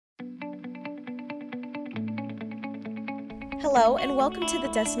Hello, and welcome to the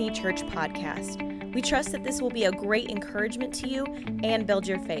Destiny Church podcast. We trust that this will be a great encouragement to you and build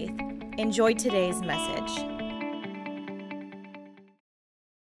your faith. Enjoy today's message.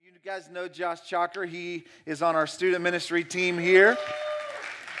 You guys know Josh Chalker. He is on our student ministry team here.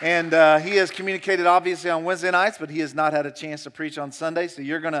 And he has communicated obviously on Wednesday nights, but he has not had a chance to preach on Sunday. So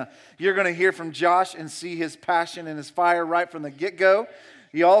you're gonna hear from Josh and see his passion and his fire right from the get-go.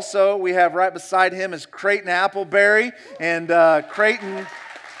 We have right beside him is Creighton Appleberry. And Creighton,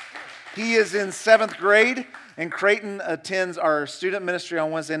 he is in 7th grade. And Creighton attends our student ministry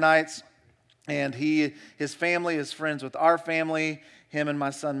on Wednesday nights. And his family is friends with our family. Him and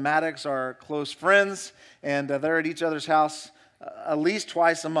my son Maddox are close friends. And they're at each other's house at least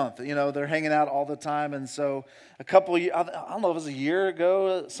twice a month. You know, they're hanging out all the time. And so I don't know if it was a year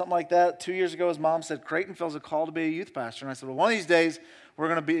ago, something like that, 2 years ago, his mom said, Creighton feels a call to be a youth pastor. And I said, well, one of these days, we're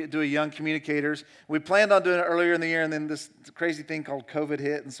going to do a Young Communicators. We planned on doing it earlier in the year, and then this crazy thing called COVID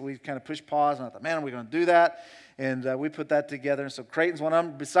hit, and so we kind of pushed pause, and I thought, man, are we going to do that? And we put that together, and so Creighton's one of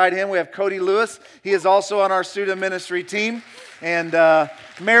them. Beside him, we have Cody Lewis. He is also on our student ministry team, and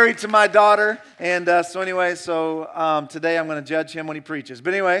married to my daughter. And today I'm going to judge him when he preaches.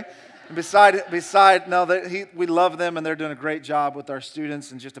 But anyway, we love them, and they're doing a great job with our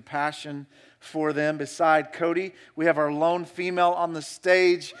students, and just a passion for them. Beside Cody, we have our lone female on the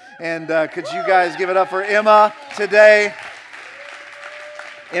stage. And could you guys give it up for Emma today?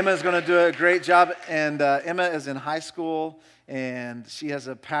 Emma's going to do a great job. And Emma is in high school, and she has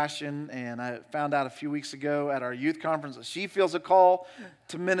a passion. And I found out a few weeks ago at our youth conference that she feels a call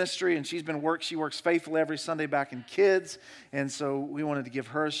to ministry, and she works faithfully every Sunday back in kids. And so we wanted to give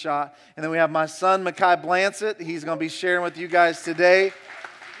her a shot. And then we have my son, Makai Blansett. He's going to be sharing with you guys today.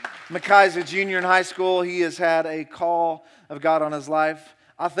 Makai's a junior in high school. He has had a call of God on his life,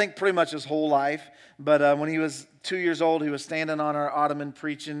 I think pretty much his whole life. But when he was 2 years old, he was standing on our ottoman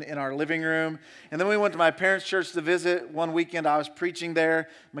preaching in our living room. And then we went to my parents' church to visit. One weekend I was preaching there.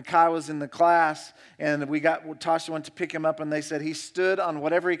 Makai was in the class, and Tasha went to pick him up, and they said he stood on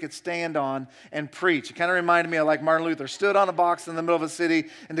whatever he could stand on and preach. It kind of reminded me of like Martin Luther, stood on a box in the middle of a city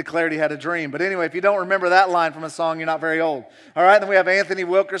and declared he had a dream. But anyway, if you don't remember that line from a song, you're not very old. All right, then we have Anthony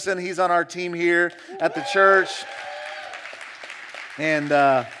Wilkerson. He's on our team here at the church. And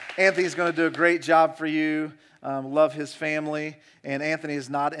Anthony's going to do a great job for you. Love his family. And Anthony is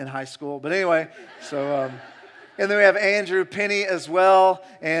not in high school. But anyway, and then we have Andrew Penny as well.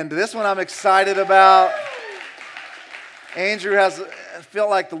 And this one I'm excited about. Andrew I feel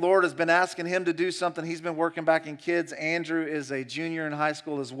like the Lord has been asking him to do something. He's been working back in kids. Andrew is a junior in high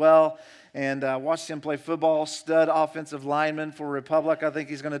school as well. And watched him play football, stud offensive lineman for Republic. I think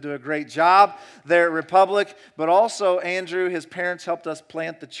he's going to do a great job there at Republic. But also, Andrew, his parents helped us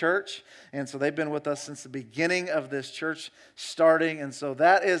plant the church. And so they've been with us since the beginning of this church starting. And so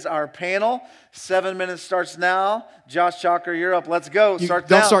that is our panel. 7 minutes starts now. Josh Chalker, you're up. Let's go.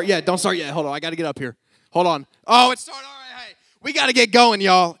 Don't start yet. Hold on. I got to get up here. Hold on. Oh, it's starting. All right. Hey, we got to get going,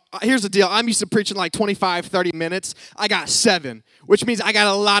 y'all. Here's the deal. I'm used to preaching like 25, 30 minutes. I got 7, which means I got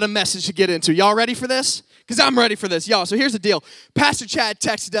a lot of message to get into. Y'all ready for this? Because I'm ready for this. Y'all, so here's the deal. Pastor Chad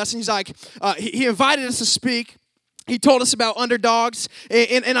texted us, and he's like, he invited us to speak. He told us about underdogs.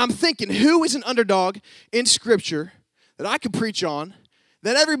 And I'm thinking, who is an underdog in Scripture that I could preach on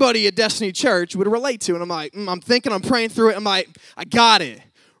that everybody at Destiny Church would relate to? And I'm like, I'm praying through it. I'm like, I got it.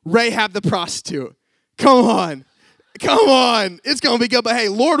 Rahab the prostitute. Come on. It's going to be good. But hey,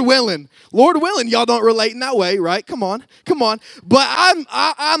 Lord willing, y'all don't relate in that way, right? Come on. But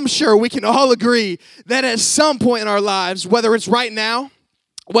I'm sure we can all agree that at some point in our lives, whether it's right now,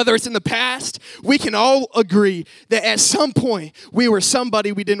 whether it's in the past, we can all agree that at some point we were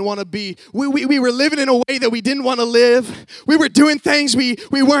somebody we didn't want to be. We were living in a way that we didn't want to live. We were doing things we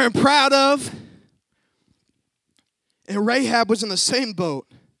weren't proud of. And Rahab was in the same boat.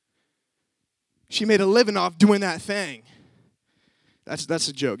 She made a living off doing that thing. That's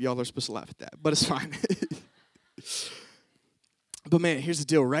a joke. Y'all are supposed to laugh at that, but it's fine. But man, here's the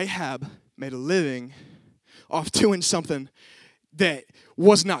deal. Rahab made a living off doing something that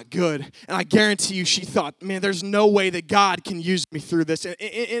was not good. And I guarantee you she thought, man, there's no way that God can use me through this.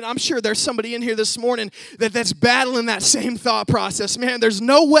 And I'm sure there's somebody in here this morning that's battling that same thought process. Man, there's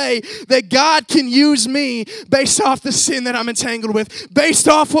no way that God can use me based off the sin that I'm entangled with, based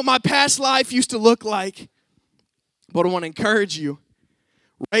off what my past life used to look like. But I want to encourage you.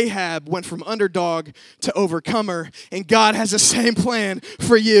 Rahab went from underdog to overcomer, and God has the same plan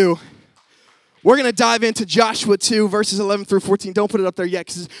for you. We're going to dive into Joshua 2, verses 11 through 14. Don't put it up there yet,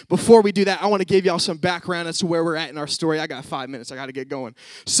 because before we do that, I want to give y'all some background as to where we're at in our story. I got 5 minutes. I got to get going.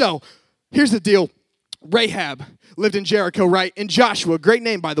 So, here's the deal. Rahab lived in Jericho, right? And Joshua, great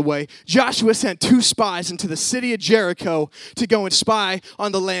name, by the way. Joshua sent 2 spies into the city of Jericho to go and spy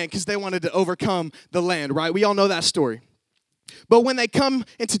on the land because they wanted to overcome the land, right? We all know that story. But when they come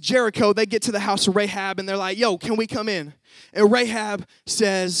into Jericho, they get to the house of Rahab, and they're like, yo, can we come in? And Rahab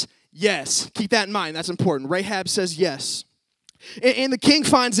says yes. Keep that in mind. That's important. Rahab says yes. And the king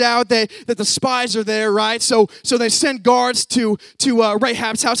finds out that the spies are there, right? So they send guards to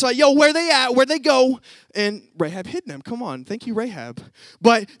Rahab's house, like, yo, where they at? Where'd they go? And Rahab hid them. Come on. Thank you, Rahab.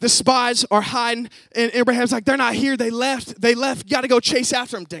 But the spies are hiding, and Rahab's like, they're not here. They left. You got to go chase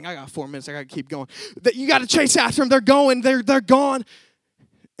after them. Dang, I got 4 minutes. I got to keep going. You got to chase after them. They're going. They're gone.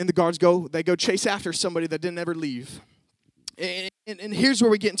 And the guards go chase after somebody that didn't ever leave. And here's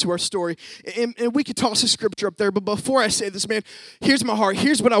where we get into our story. And we could toss the scripture up there, but before I say this, man, here's my heart.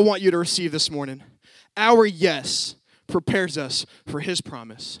 Here's what I want you to receive this morning. Our yes prepares us for his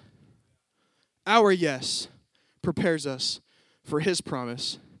promise. Our yes prepares us for his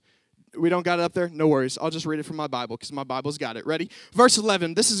promise. We don't got it up there? No worries. I'll just read it from my Bible because my Bible's got it. Ready? Verse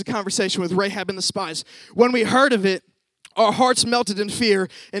 11. This is a conversation with Rahab and the spies. When we heard of it, our hearts melted in fear,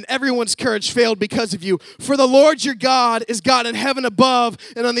 and everyone's courage failed because of you. For the Lord your God is God in heaven above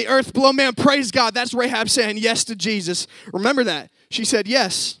and on the earth below. Man, praise God. That's Rahab saying yes to Jesus. Remember that. She said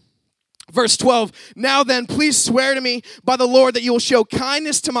yes. Verse 12, now then, please swear to me by the Lord that you will show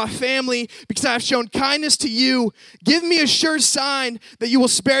kindness to my family because I have shown kindness to you. Give me a sure sign that you will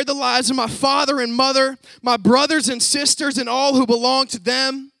spare the lives of my father and mother, my brothers and sisters, and all who belong to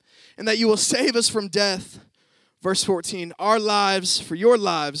them, and that you will save us from death. Verse 14, our lives for your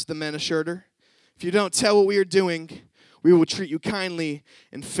lives, the men assured her. If you don't tell what we are doing, we will treat you kindly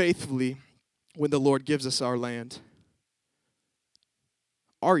and faithfully when the Lord gives us our land.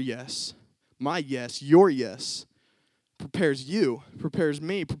 Our yes, my yes, your yes, prepares you, prepares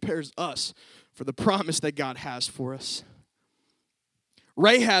me, prepares us for the promise that God has for us.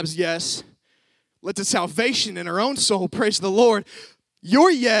 Rahab's yes led to salvation in her own soul, praise the Lord.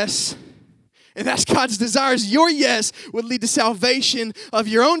 Your yes, and that's God's desires. Your yes would lead to salvation of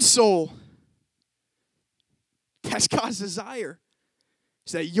your own soul. That's God's desire.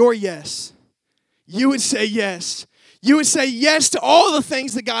 Is that your yes, you would say yes. You would say yes to all the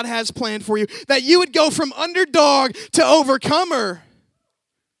things that God has planned for you. That you would go from underdog to overcomer.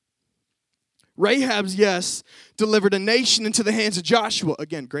 Rahab's yes delivered a nation into the hands of Joshua.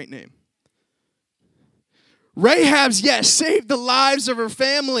 Again, great name. Rahab's yes saved the lives of her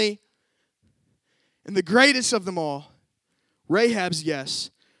family. And the greatest of them all, Rahab's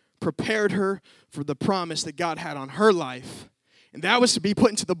yes prepared her for the promise that God had on her life. And that was to be put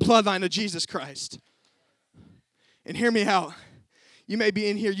into the bloodline of Jesus Christ. And hear me out. You may be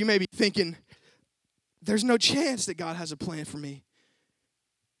in here, you may be thinking, there's no chance that God has a plan for me.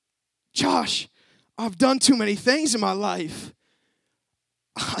 Josh, I've done too many things in my life.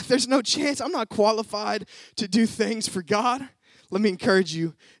 There's no chance. I'm not qualified to do things for God. Let me encourage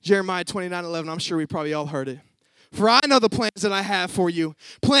you. Jeremiah 29:11, I'm sure we probably all heard it. For I know the plans that I have for you.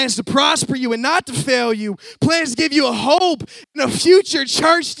 Plans to prosper you and not to fail you. Plans to give you a hope and a future.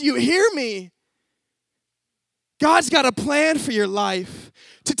 Church, do you hear me? God's got a plan for your life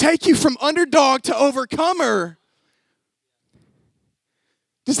to take you from underdog to overcomer.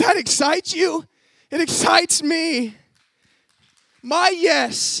 Does that excite you? It excites me. My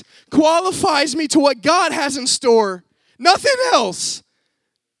yes qualifies me to what God has in store. Nothing else.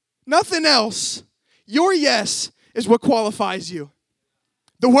 Nothing else. Your yes is what qualifies you.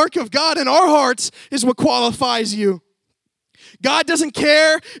 The work of God in our hearts is what qualifies you. God doesn't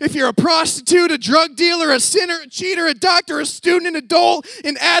care if you're a prostitute, a drug dealer, a sinner, a cheater, a doctor, a student, an adult,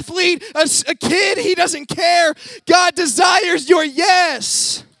 an athlete, a kid. He doesn't care. God desires your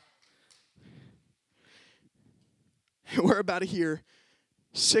yes. And we're about to hear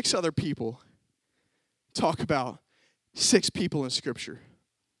 6 other people talk about 6 people in Scripture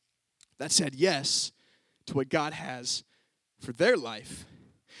that said yes to what God has for their life.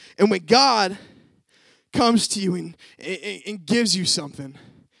 And when God comes to you and gives you something,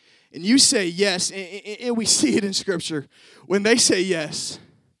 and you say yes, and we see it in Scripture, when they say yes,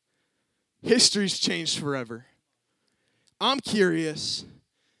 history's changed forever. I'm curious,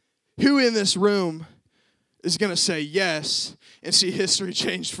 who in this room is going to say yes and see history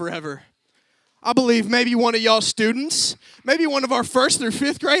changed forever? I believe maybe one of y'all students, maybe one of our 1st through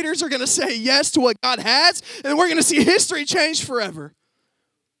 5th graders are going to say yes to what God has, and we're going to see history change forever.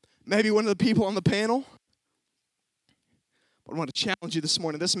 Maybe one of the people on the panel. I want to challenge you this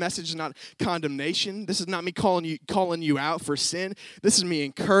morning. This message is not condemnation. This is not me calling you out for sin. This is me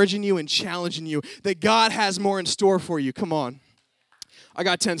encouraging you and challenging you that God has more in store for you. Come on. I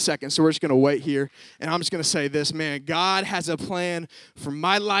got 10 seconds, so we're just going to wait here. And I'm just going to say this, man. God has a plan for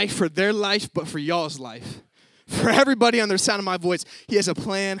my life, for their life, but for y'all's life. For everybody on the sound of my voice, he has a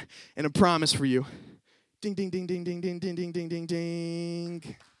plan and a promise for you. Ding, ding, ding, ding, ding, ding, ding, ding, ding, ding,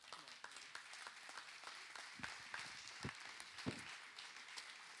 ding.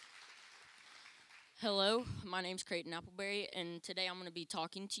 Hello, my name's Creighton Appleberry, and today I'm going to be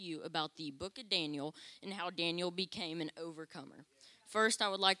talking to you about the book of Daniel and how Daniel became an overcomer. First, I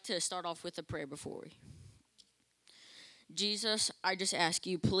would like to start off with a prayer before we. Jesus, I just ask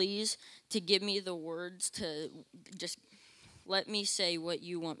you, please, to give me the words to just let me say what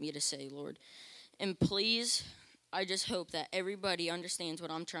you want me to say, Lord. And please, I just hope that everybody understands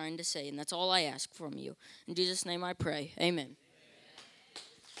what I'm trying to say, and that's all I ask from you. In Jesus' name I pray. Amen.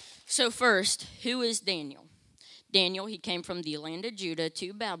 So first, who is Daniel? Daniel, he came from the land of Judah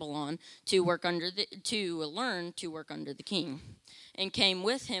to Babylon to learn to work under the king. And came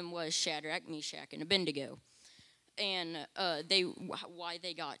with him was Shadrach, Meshach, and Abednego. And why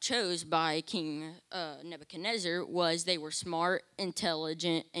they got chose by King Nebuchadnezzar was they were smart,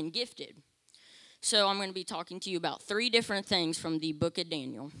 intelligent, and gifted. So I'm going to be talking to you about 3 different things from the book of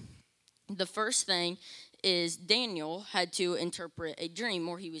Daniel. The first thing is Daniel had to interpret a dream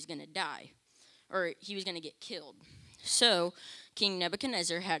or he was going to die, or he was going to get killed. So King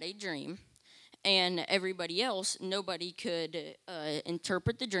Nebuchadnezzar had a dream, and everybody else, nobody could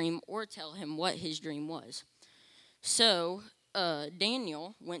interpret the dream or tell him what his dream was. So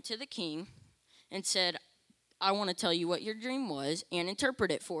Daniel went to the king and said, I want to tell you what your dream was and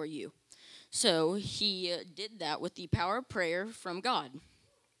interpret it for you. So he did that with the power of prayer from God.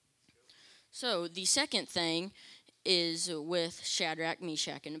 So the second thing is with Shadrach,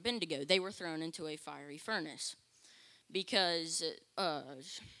 Meshach, and Abednego. They were thrown into a fiery furnace because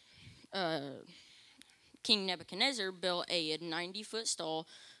King Nebuchadnezzar built a 90-foot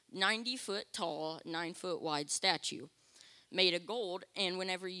tall, 9-foot-wide statue made of gold, and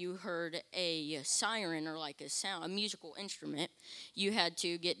whenever you heard a siren or like a musical instrument, you had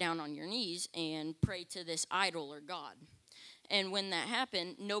to get down on your knees and pray to this idol or god. And when that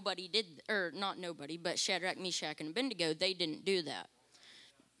happened, but Shadrach, Meshach, and Abednego, they didn't do that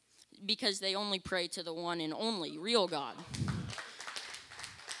because they only prayed to the one and only real God.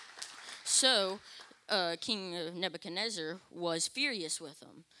 So King Nebuchadnezzar was furious with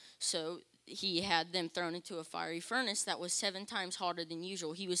them. So he had them thrown into a fiery furnace that was 7 times hotter than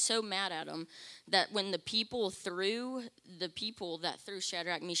usual. He was so mad at them that when the people that threw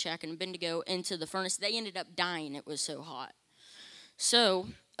Shadrach, Meshach, and Abednego into the furnace, they ended up dying. It was so hot. So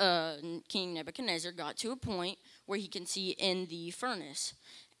King Nebuchadnezzar got to a point where he can see in the furnace,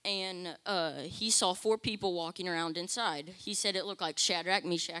 and he saw 4 people walking around inside. He said it looked like Shadrach,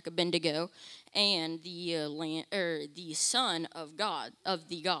 Meshach, Abednego, and the son of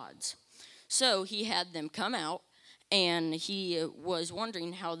the gods. So he had them come out, and he was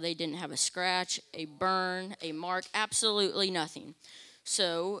wondering how they didn't have a scratch, a burn, a mark, absolutely nothing.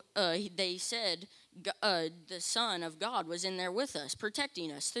 So they said, the Son of God was in there with us,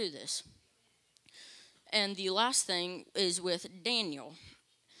 protecting us through this. And the last thing is with Daniel.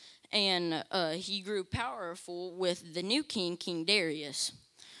 And he grew powerful with the new king, King Darius.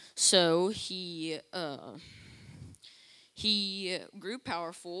 So he grew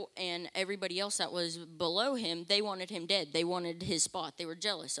powerful, and everybody else that was below him, they wanted him dead. They wanted his spot. They were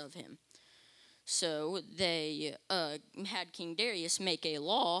jealous of him. So they had King Darius make a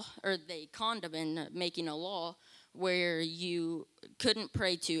law, or they conned him in making a law where you couldn't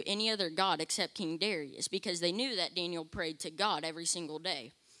pray to any other god except King Darius, because they knew that Daniel prayed to God every single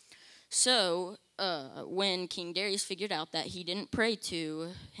day. So when King Darius figured out that he didn't pray to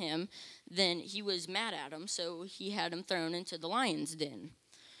him, then he was mad at him, so he had him thrown into the lion's den.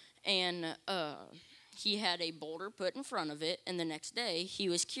 And he had a boulder put in front of it, and the next day he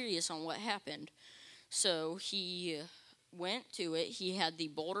was curious on what happened. So he went to it, he had the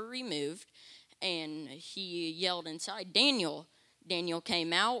boulder removed, and he yelled inside, Daniel. Daniel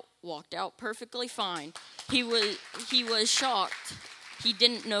came out, walked out perfectly fine. He was shocked. He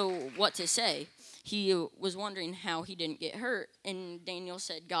didn't know what to say. He was wondering how he didn't get hurt, and Daniel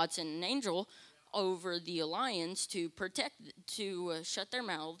said God sent an angel over the lions to shut their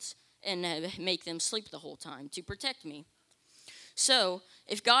mouths and make them sleep the whole time, to protect me. So,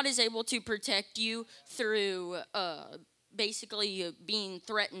 if God is able to protect you through basically being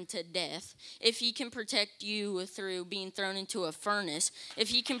threatened to death, if he can protect you through being thrown into a furnace, if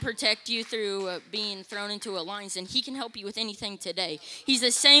he can protect you through being thrown into a lion's den, he can help you with anything today. He's the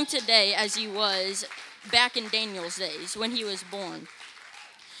same today as he was back in Daniel's days when he was born.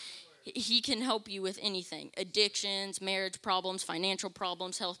 He can help you with anything: addictions, marriage problems, financial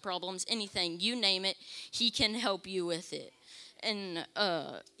problems, health problems, anything. You name it, he can help you with it. And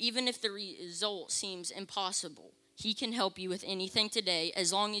even if the result seems impossible, he can help you with anything today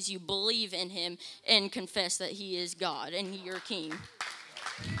as long as you believe in him and confess that he is God and your King.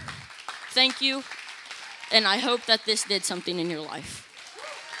 Thank you, and I hope that this did something in your life.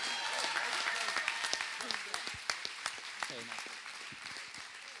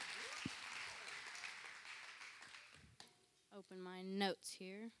 Open my notes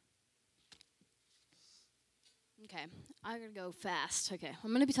here. Okay, I'm going to go fast. Okay, I'm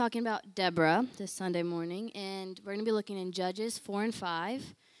going to be talking about Deborah this Sunday morning, and we're going to be looking in Judges 4 and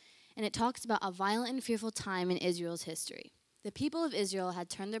 5, and it talks about a violent and fearful time in Israel's history. The people of Israel had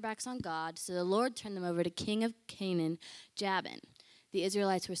turned their backs on God, so the Lord turned them over to king of Canaan, Jabin. The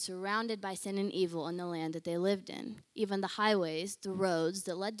Israelites were surrounded by sin and evil in the land that they lived in. Even the highways, the roads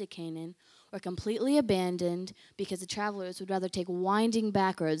that led to Canaan, were completely abandoned because the travelers would rather take winding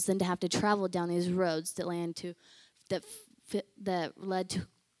back roads than to have to travel down these roads that led to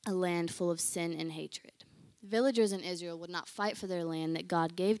a land full of sin and hatred. Villagers in Israel would not fight for their land that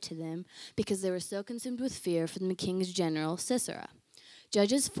God gave to them because they were so consumed with fear from the king's general, Sisera.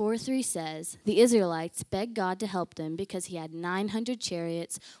 Judges 4:3 says, the Israelites begged God to help them because he had 900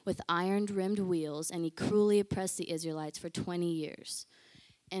 chariots with iron-rimmed wheels, and he cruelly oppressed the Israelites for 20 years.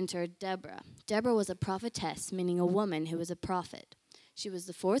 Enter Deborah. Deborah was a prophetess, meaning a woman who was a prophet. She was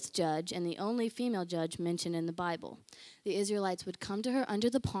the fourth judge and the only female judge mentioned in the Bible. The Israelites would come to her under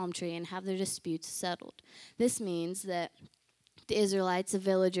the palm tree and have their disputes settled. This means that the Israelites, the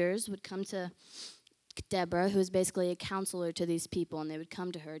villagers, would come to Deborah, who was basically a counselor to these people, and they would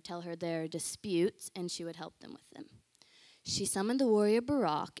come to her, tell her their disputes, and she would help them with them. She summoned the warrior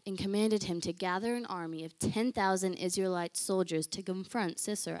Barak and commanded him to gather an army of 10,000 Israelite soldiers to confront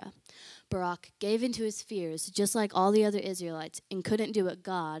Sisera. Barak gave in to his fears, just like all the other Israelites, and couldn't do what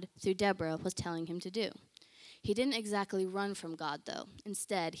God, through Deborah, was telling him to do. He didn't exactly run from God, though.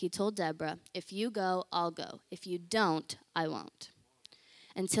 Instead, he told Deborah, if you go, I'll go. If you don't, I won't.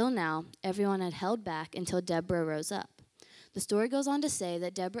 Until now, everyone had held back until Deborah rose up. The story goes on to say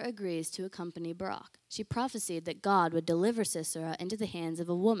that Deborah agrees to accompany Barak. She prophesied that God would deliver Sisera into the hands of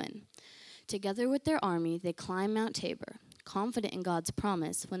a woman. Together with their army, they climb Mount Tabor. Confident in God's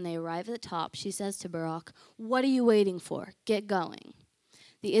promise, when they arrive at the top, she says to Barak, what are you waiting for? Get going.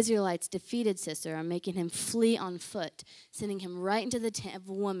 The Israelites defeated Sisera, making him flee on foot, sending him right into the tent of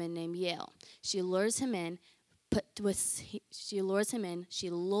a woman named Yael. She lures him in, she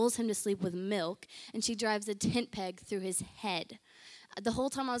lulls him to sleep with milk, and she drives a tent peg through his head. The whole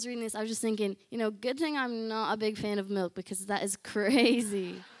time I was reading this, I was just thinking, good thing I'm not a big fan of milk, because that is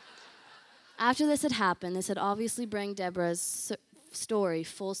crazy. After this had happened, this had obviously bring Deborah's story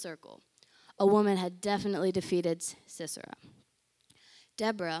full circle. A woman had definitely defeated Sisera.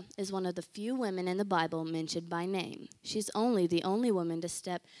 Deborah is one of the few women in the Bible mentioned by name. She's also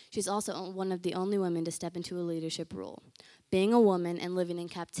one of the only women to step into a leadership role. Being a woman and living in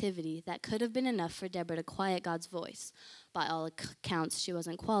captivity, that could have been enough for Deborah to quiet God's voice. By all accounts, she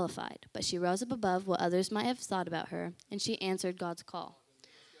wasn't qualified, but she rose up above what others might have thought about her, and she answered God's call.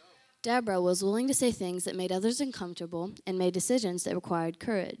 Deborah was willing to say things that made others uncomfortable and made decisions that required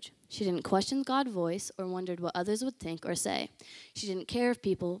courage. She didn't question God's voice or wondered what others would think or say. She didn't care if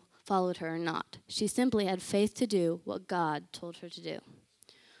people followed her or not. She simply had faith to do what God told her to do.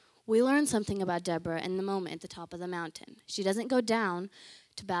 We learn something about Deborah in the moment at the top of the mountain. She doesn't go down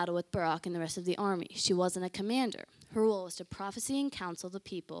to battle with Barak and the rest of the army. She wasn't a commander. Her role was to prophesy and counsel the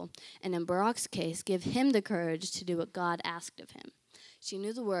people, and in Barak's case, give him the courage to do what God asked of him. She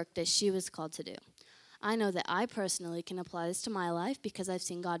knew the work that she was called to do. I know that I personally can apply this to my life because I've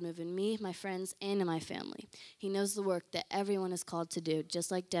seen God move in me, my friends, and in my family. He knows the work that everyone is called to do,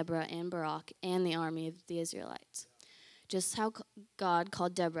 just like Deborah and Barak and the army of the Israelites. Just how God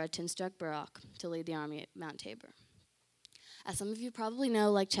called Deborah to instruct Barak to lead the army at Mount Tabor. As some of you probably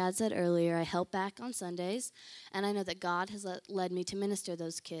know, like Chad said earlier, I help back on Sundays, and I know that God has led me to minister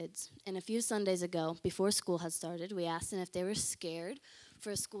those kids. And a few Sundays ago, before school had started, we asked them if they were scared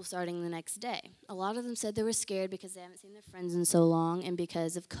for school starting the next day. A lot of them said they were scared because they haven't seen their friends in so long and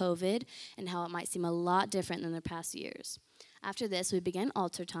because of COVID and how it might seem a lot different than their past years. After this, we began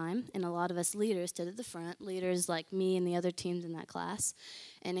altar time, and a lot of us leaders stood at the front, leaders like me and the other teams in that class.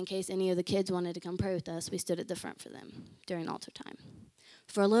 And in case any of the kids wanted to come pray with us, we stood at the front for them during altar time.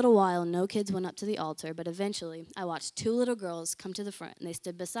 For a little while, no kids went up to the altar, but eventually I watched 2 little girls come to the front, and they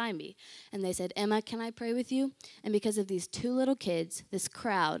stood beside me. And they said, "Emma, can I pray with you?" And because of these 2 little kids, this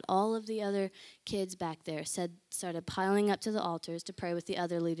crowd, all of the other kids back there, started piling up to the altars to pray with the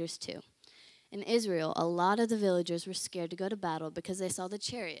other leaders too. In Israel, a lot of the villagers were scared to go to battle because they saw the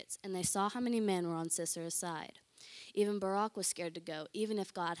chariots, and they saw how many men were on Sisera's side. Even Barak was scared to go, even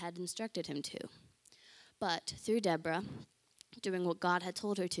if God had instructed him to. But through Deborah, doing what God had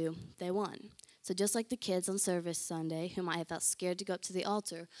told her to, they won. So just like the kids on service Sunday, who might have felt scared to go up to the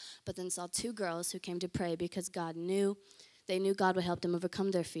altar, but then saw 2 girls who came to pray because they knew God would help them overcome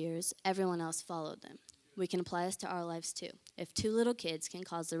their fears, everyone else followed them. We can apply this to our lives too. If 2 little kids can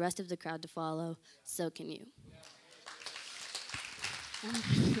cause the rest of the crowd to follow, so can you.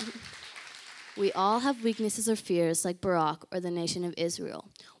 We all have weaknesses or fears like Barak or the nation of Israel.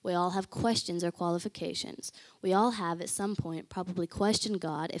 We all have questions or qualifications. We all have, at some point, probably questioned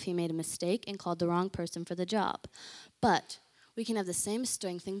God if he made a mistake and called the wrong person for the job. But we can have the same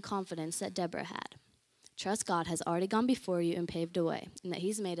strength and confidence that Deborah had. Trust God has already gone before you and paved a way, and that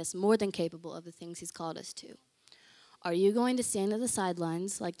he's made us more than capable of the things he's called us to. Are you going to stand at the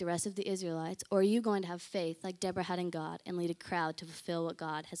sidelines like the rest of the Israelites, or are you going to have faith like Deborah had in God and lead a crowd to fulfill what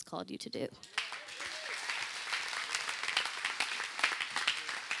God has called you to do?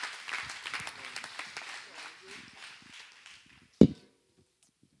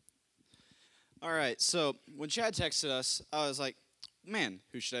 All right, so when Chad texted us, I was like, man,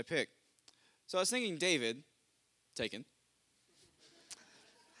 who should I pick? So I was thinking David, taken.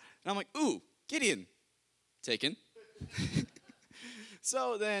 And I'm like, ooh, Gideon, taken.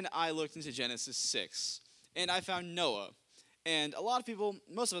 So then I looked into Genesis 6, and I found Noah. And a lot of people,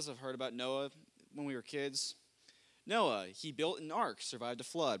 most of us have heard about Noah when we were kids. Noah, he built an ark, survived a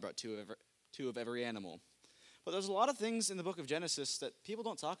flood, brought two of every animal. But there's a lot of things in the book of Genesis that people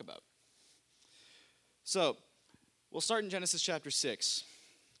don't talk about. So, we'll start in Genesis chapter 6.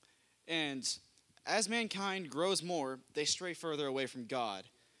 And as mankind grows more, they stray further away from God,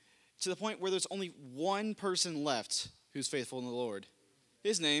 to the point where there's only one person left who's faithful in the Lord.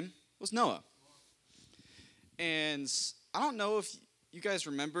 His name was Noah. And I don't know if you guys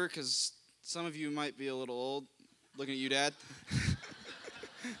remember, because some of you might be a little old. Looking at you, Dad.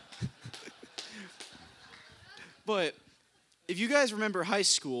 But if you guys remember high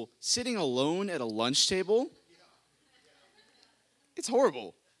school, sitting alone at a lunch table, it's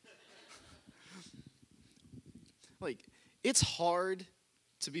horrible. Like, it's hard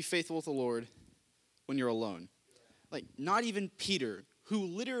to be faithful with the Lord when you're alone. Like, not even Peter, who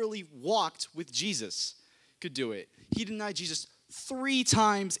literally walked with Jesus, could do it. He denied Jesus 3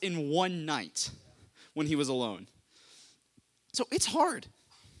 times in one night when he was alone. So it's hard.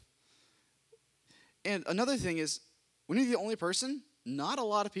 And another thing is, when you're the only person, not a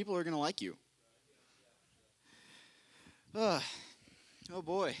lot of people are going to like you. Oh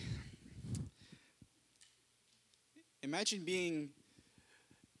boy. Imagine being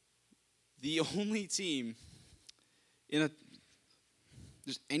the only team in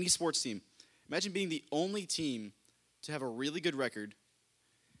just any sports team. Imagine being the only team to have a really good record.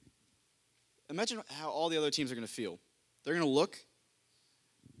 Imagine how all the other teams are going to feel. They're going to look,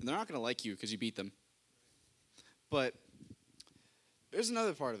 and they're not going to like you because you beat them. But there's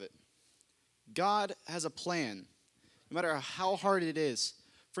another part of it. God has a plan, no matter how hard it is.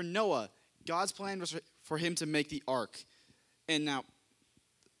 For Noah, God's plan was for him to make the ark. And now,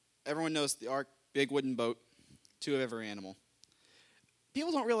 everyone knows the ark, big wooden boat, 2 of every animal.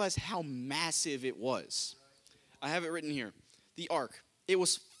 People don't realize how massive it was. I have it written here. The ark, it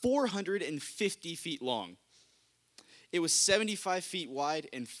was 450 feet long. It was 75 feet wide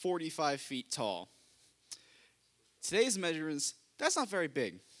and 45 feet tall. Today's measurements, that's not very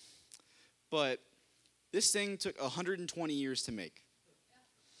big. But this thing took 120 years to make.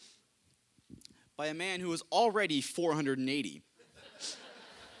 By a man who was already 480.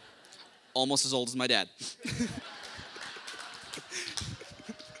 Almost as old as my dad.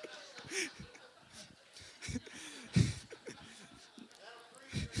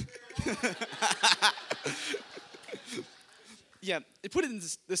 Yeah, to put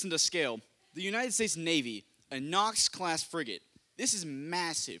this into scale, the United States Navy, a Knox-class frigate, this is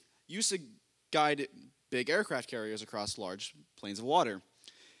massive. Used to guide big aircraft carriers across large plains of water.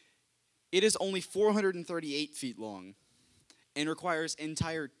 It is only 438 feet long and requires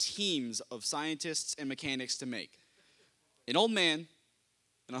entire teams of scientists and mechanics to make. An old man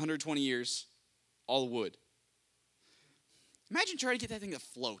in 120 years, all wood. Imagine trying to get that thing to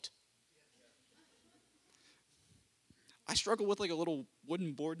float. I struggle with like a little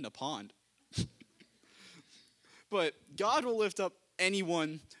wooden board in a pond. But God will lift up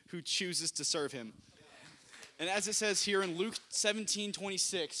anyone who chooses to serve him. And as it says here in Luke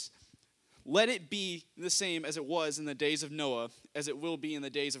 17:26, let it be the same as it was in the days of Noah, as it will be in the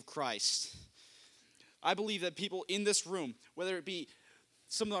days of Christ. I believe that people in this room, whether it be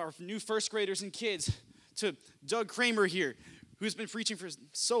some of our new first graders and kids, to Doug Kramer here, who's been preaching for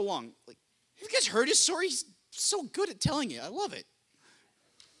so long, like, have you guys heard his story? He's so good at telling it. I love it.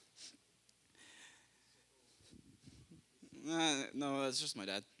 No, that's just my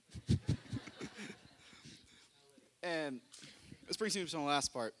dad. And this brings me to the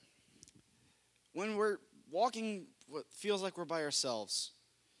last part. When we're walking what feels like we're by ourselves,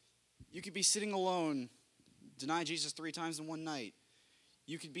 you could be sitting alone, deny Jesus 3 times in one night.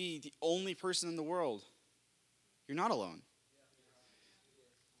 You could be the only person in the world. You're not alone.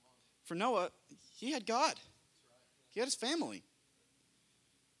 For Noah, he had God. He had his family.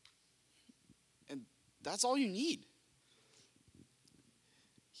 And that's all you need.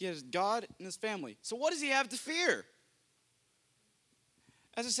 He has God and his family. So what does he have to fear?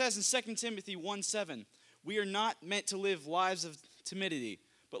 As it says in 2 Timothy 1:7, we are not meant to live lives of timidity,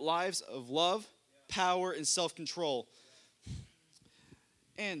 but lives of love, power, and self-control.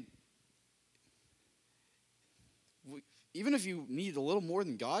 And even if you need a little more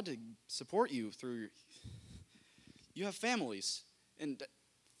than God to support you through, you have families. And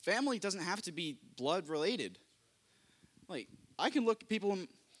family doesn't have to be blood related. Like, I can look at people in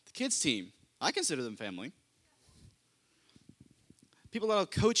the kids team. I consider them family. People that'll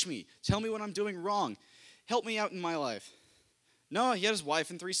coach me, tell me what I'm doing wrong, help me out in my life. Noah, he had his wife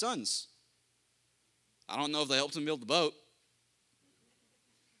and 3 sons. I don't know if they helped him build the boat.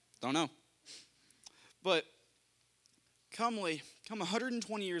 Don't know. But come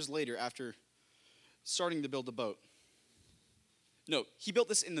 120 years later after starting to build the boat. No, he built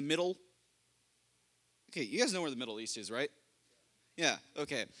this in the middle. Okay, you guys know where the Middle East is, right? Yeah,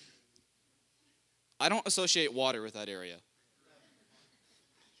 okay. I don't associate water with that area.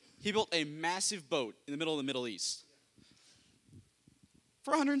 He built a massive boat in the middle of the Middle East for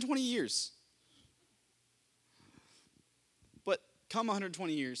 120 years. But come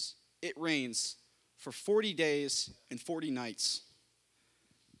 120 years, it rains for 40 days and 40 nights.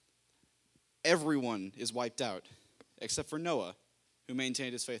 Everyone is wiped out, except for Noah, who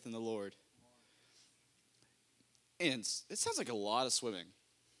maintained his faith in the Lord. And it sounds like a lot of swimming.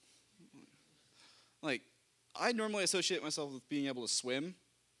 Like, I normally associate myself with being able to swim,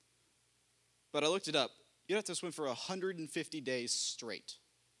 but I looked it up. You'd have to swim for 150 days straight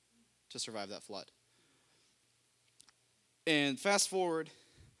to survive that flood. And fast forward,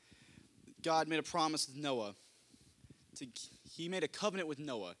 God made a promise with Noah. He made a covenant with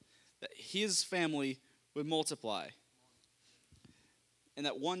Noah that his family would multiply. And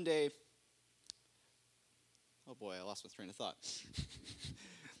that one day, oh boy, I lost my train of thought.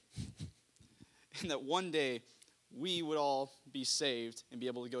 And that one day, we would all be saved and be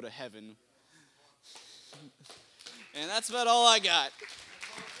able to go to heaven. And that's about all I got.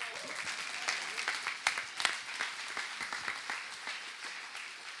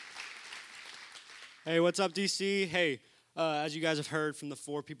 Hey, what's up, DC? Hey, as you guys have heard from the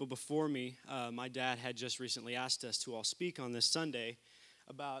 4 people before me, my dad had just recently asked us to all speak on this Sunday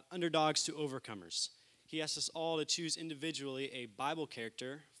about underdogs to overcomers. He asked us all to choose individually a Bible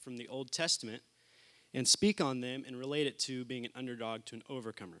character from the Old Testament and speak on them and relate it to being an underdog to an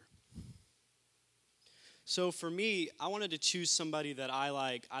overcomer. So for me, I wanted to choose somebody that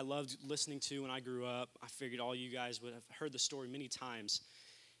I loved listening to when I grew up. I figured all you guys would have heard the story many times.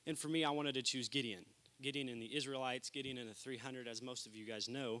 And for me, I wanted to choose Gideon. Gideon and the Israelites, Gideon and the 300, as most of you guys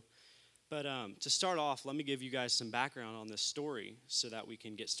know. But to start off, let me give you guys some background on this story so that we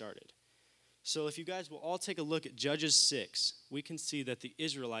can get started. So if you guys will all take a look at Judges 6, we can see that the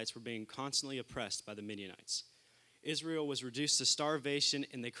Israelites were being constantly oppressed by the Midianites. Israel was reduced to starvation,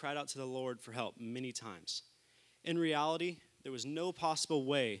 and they cried out to the Lord for help many times. In reality, there was no possible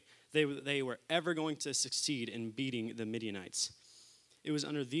way they were ever going to succeed in beating the Midianites. It was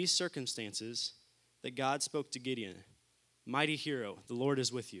under these circumstances that God spoke to Gideon, "Mighty hero, the Lord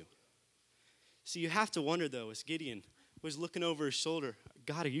is with you." So you have to wonder, though, as Gideon was looking over his shoulder,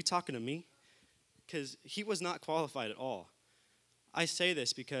 God, are you talking to me? Because he was not qualified at all. I say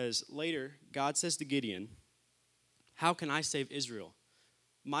this because later, God says to Gideon, "How can I save Israel?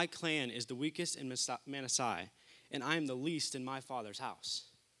 My clan is the weakest in Manasseh, and I am the least in my father's house."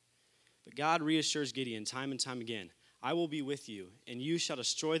 But God reassures Gideon time and time again, "I will be with you, and you shall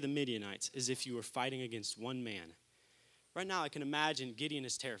destroy the Midianites as if you were fighting against one man." Right now, I can imagine Gideon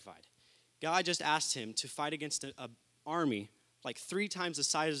is terrified. God just asked him to fight against an army like 3 times the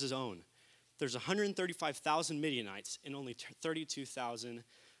size of his own. there's 135,000 Midianites and only 32,000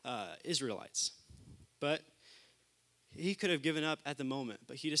 Israelites. But he could have given up at the moment,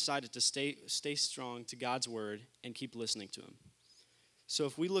 but he decided to stay strong to God's word and keep listening to him. So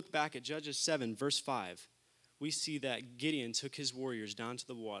if we look back at Judges 7, verse 5, we see that Gideon took his warriors down to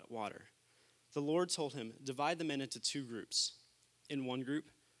the water. The Lord told him, divide the men into two groups. In one group,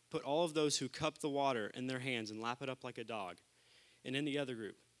 put all of those who cup the water in their hands and lap it up like a dog. And in the other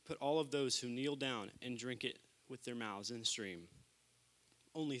group, put all of those who kneel down and drink it with their mouths in the stream.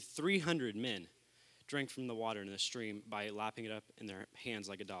 Only 300 men drank from the water in the stream by lapping it up in their hands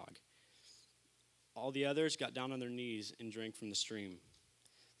like a dog. All the others got down on their knees and drank from the stream.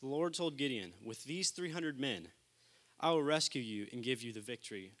 The Lord told Gideon, with these 300 men, I will rescue you and give you the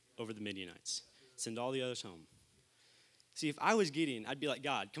victory over the Midianites. Send all the others home. See, if I was Gideon, I'd be like,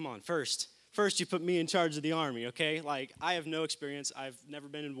 God, come on, first you put me in charge of the army, okay? Like, I have no experience. I've never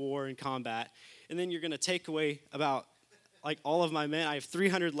been in war and combat. And then you're going to take away about, like, all of my men. I have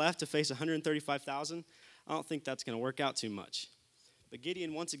 300 left to face 135,000. I don't think that's going to work out too much. But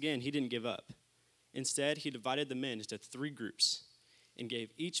Gideon, once again, he didn't give up. Instead, he divided the men into three groups and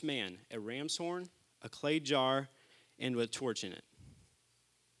gave each man a ram's horn, a clay jar, and a torch in it.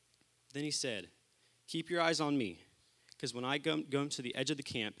 Then he said, keep your eyes on me, because when I go to the edge of the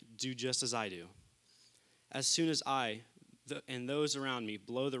camp, do just as I do. As soon as I and those around me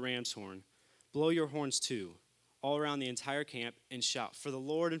blow the ram's horn, blow your horns too, all around the entire camp, and shout, for the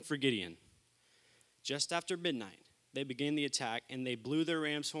Lord and for Gideon. Just after midnight, they began the attack, and they blew their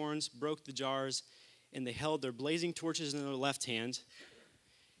ram's horns, broke the jars, and they held their blazing torches in their left hand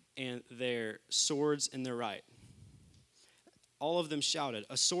and their swords in their right. All of them shouted,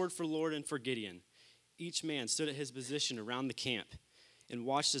 a sword for the Lord and for Gideon. Each man stood at his position around the camp and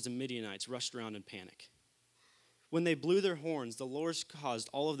watched as the Midianites rushed around in panic. When they blew their horns, the Lord caused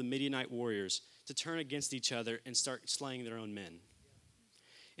all of the Midianite warriors to turn against each other and start slaying their own men.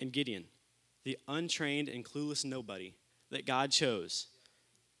 And Gideon, the untrained and clueless nobody that God chose,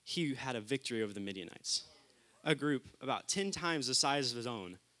 he had a victory over the Midianites. A group about 10 times the size of his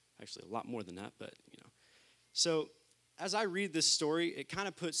own. Actually, a lot more than that, but, So as I read this story, it kind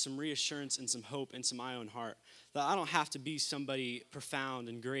of puts some reassurance and some hope into my own heart that I don't have to be somebody profound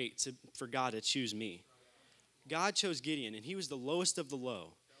and great for God to choose me. God chose Gideon, and he was the lowest of the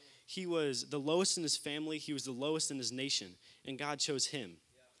low. He was the lowest in his family. He was the lowest in his nation, and God chose him.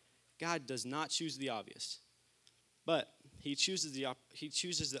 God does not choose the obvious, but he chooses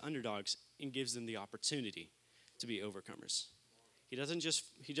the underdogs and gives them the opportunity to be overcomers. He doesn't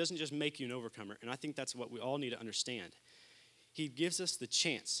just make you an overcomer, and I think that's what we all need to understand. He gives us the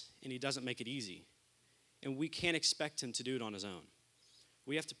chance, and he doesn't make it easy. And we can't expect him to do it on his own.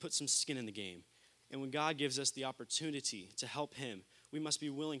 We have to put some skin in the game. And when God gives us the opportunity to help him, we must be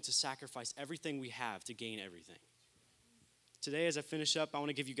willing to sacrifice everything we have to gain everything. Today, as I finish up, I want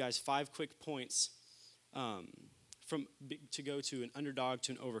to give you guys 5 quick points to go to an underdog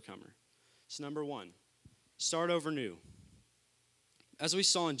to an overcomer. So number 1, start over new. As we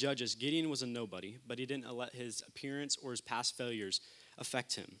saw in Judges, Gideon was a nobody, but he didn't let his appearance or his past failures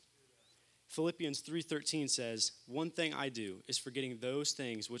affect him. Philippians 3:13 says, one thing I do is forgetting those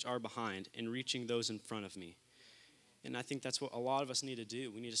things which are behind and reaching those in front of me. And I think that's what a lot of us need to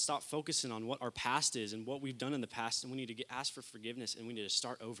do. We need to stop focusing on what our past is and what we've done in the past, and we need to ask for forgiveness, and we need to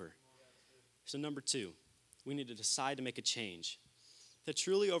start over. So number 2, we need to decide to make a change. To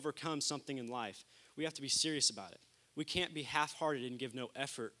truly overcome something in life, we have to be serious about it. We can't be half-hearted and give no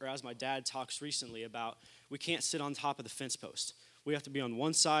effort, or as my dad talks recently about, we can't sit on top of the fence post. We have to be on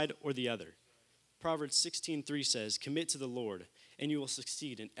one side or the other. Proverbs 16:3 says, commit to the Lord, and you will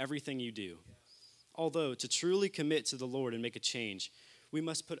succeed in everything you do. Although, to truly commit to the Lord and make a change, we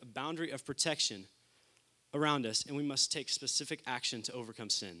must put a boundary of protection around us, and we must take specific action to overcome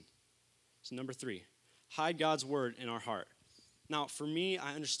sin. So number 3, hide God's word in our heart. Now, for me,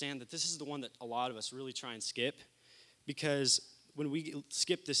 I understand that this is the one that a lot of us really try and skip, because when we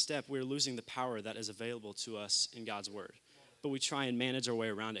skip this step, we're losing the power that is available to us in God's word. But we try and manage our way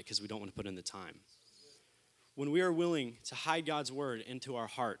around it because we don't want to put in the time. When we are willing to hide God's word into our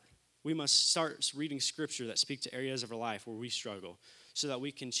heart, we must start reading scripture that speak to areas of our life where we struggle so that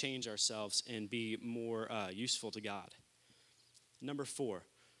we can change ourselves and be more useful to God. Number 4,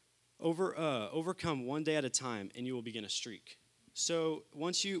 overcome one day at a time and you will begin a streak. So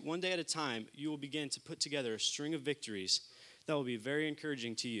one day at a time, you will begin to put together a string of victories that will be very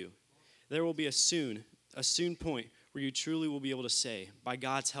encouraging to you. There will be a soon point where you truly will be able to say, by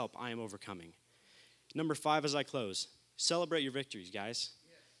God's help, I am overcoming. Number 5, as I close, celebrate your victories, guys.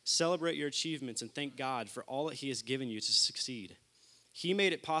 Celebrate your achievements and thank God for all that he has given you to succeed. He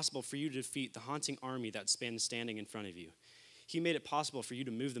made it possible for you to defeat the haunting army that's been standing in front of you. He made it possible for you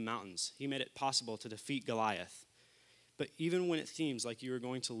to move the mountains. He made it possible to defeat Goliath. But even when it seems like you are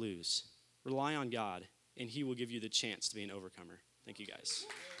going to lose, rely on God, and he will give you the chance to be an overcomer. Thank you, guys.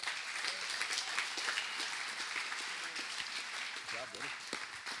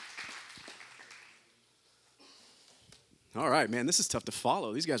 All right, man, this is tough to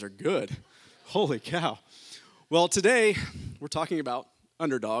follow. These guys are good. Holy cow. Well, today we're talking about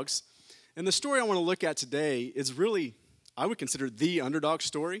underdogs. And the story I want to look at today is really, I would consider the underdog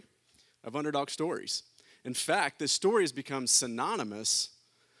story of underdog stories. In fact, this story has become synonymous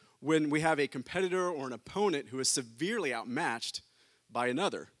when we have a competitor or an opponent who is severely outmatched by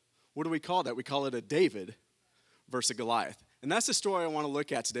another. What do we call that? We call it a David versus a Goliath. And that's the story I want to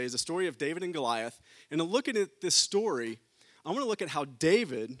look at today, is the story of David and Goliath. And in looking at this story, I want to look at how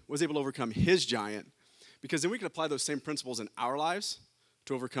David was able to overcome his giant, because then we can apply those same principles in our lives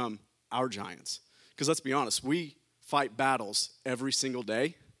to overcome our giants. Because let's be honest, we fight battles every single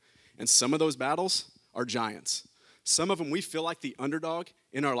day, and some of those battles are giants. Some of them we feel like the underdog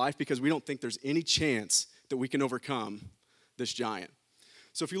in our life because we don't think there's any chance that we can overcome this giant.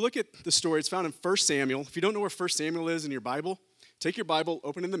 So if you look at the story, it's found in 1 Samuel. If you don't know where 1 Samuel is in your Bible, take your Bible,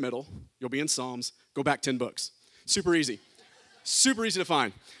 open in the middle. You'll be in Psalms. Go back 10 books. Super easy. Super easy to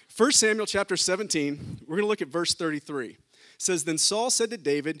find. 1 Samuel chapter 17, we're going to look at verse 33. It says, "Then Saul said to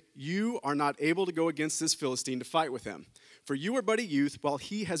David, 'You are not able to go against this Philistine to fight with him, for you are but a youth, while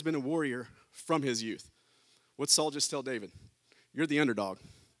he has been a warrior from his youth.'" What's Saul just tell David? You're the underdog.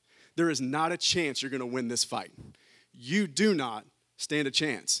 There is not a chance you're going to win this fight. You do not stand a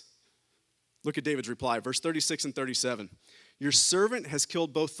chance. Look at David's reply, verse 36 and 37. "Your servant has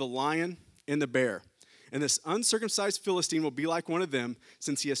killed both the lion and the bear, and this uncircumcised Philistine will be like one of them,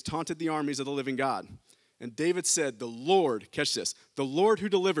 since he has taunted the armies of the living God." And David said, "The Lord," catch this, "the Lord who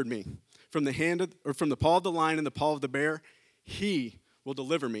delivered me from the paw of the lion and the paw of the bear, he will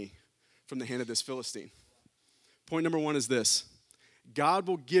deliver me from the hand of this Philistine." Point number one is this: God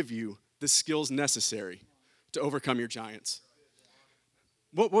will give you the skills necessary to overcome your giants.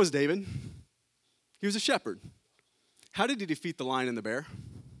 What was David? He was a shepherd. How did he defeat the lion and the bear?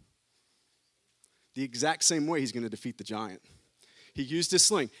 The exact same way he's going to defeat the giant. He used his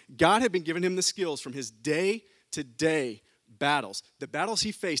sling. God had been giving him the skills from his day-to-day battles. The battles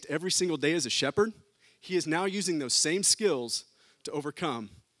he faced every single day as a shepherd, he is now using those same skills to overcome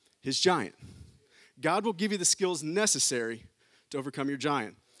his giant. God will give you the skills necessary to overcome your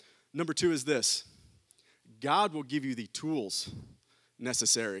giant. Number two is this: God will give you the tools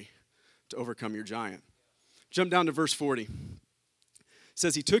necessary to overcome your giant. Jump down to verse 40. It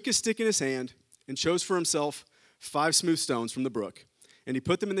says, "He took his stick in his hand and chose for himself 5 smooth stones from the brook. And he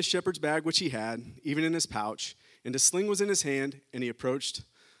put them in the shepherd's bag which he had, even in his pouch. And his sling was in his hand, and he approached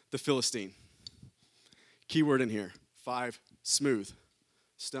the Philistine." Key word in here: 5 smooth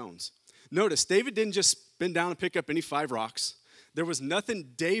stones. Notice, David didn't just bend down and pick up any 5 rocks. There was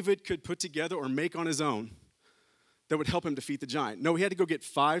nothing David could put together or make on his own that would help him defeat the giant. No, he had to go get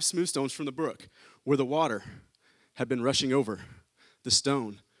 5 smooth stones from the brook where the water had been rushing over the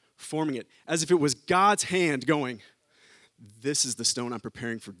stone, forming it as if it was God's hand going, "This is the stone I'm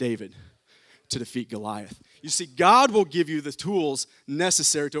preparing for David to defeat Goliath." You see, God will give you the tools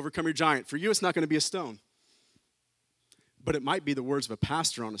necessary to overcome your giant. For you, it's not going to be a stone. But it might be the words of a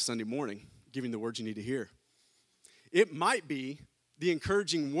pastor on a Sunday morning giving the words you need to hear. It might be the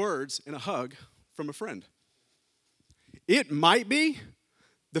encouraging words and a hug from a friend. It might be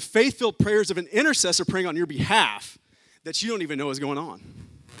the faith-filled prayers of an intercessor praying on your behalf that you don't even know is going on.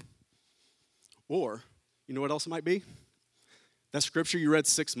 Or, you know what else it might be? That scripture you read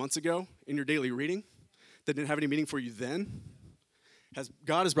 6 months ago in your daily reading that didn't have any meaning for you then,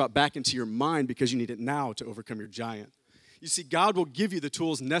 God has brought back into your mind because you need it now to overcome your giant. You see, God will give you the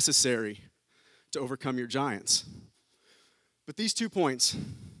tools necessary to overcome your giants. But these 2 points,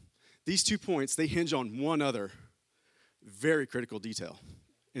 they hinge on one other very critical detail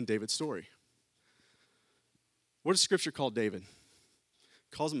in David's story. What does Scripture call David?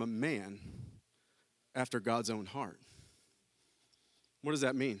 It calls him a man after God's own heart. What does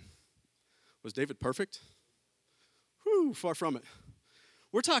that mean? Was David perfect? Whew, far from it.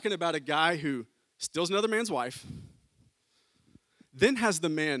 We're talking about a guy who steals another man's wife, then has the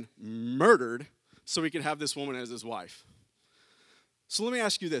man murdered so he could have this woman as his wife. So let me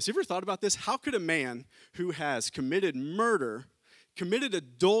ask you this. You ever thought about this? How could a man who has committed murder, committed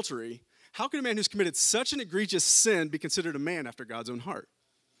adultery, how could a man who's committed such an egregious sin be considered a man after God's own heart?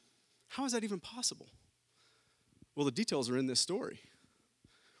 How is that even possible? Well, the details are in this story.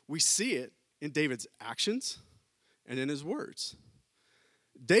 We see it in David's actions and in his words.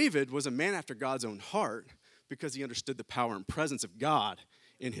 David was a man after God's own heart because he understood the power and presence of God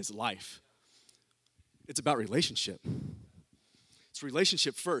in his life. It's about relationship. It's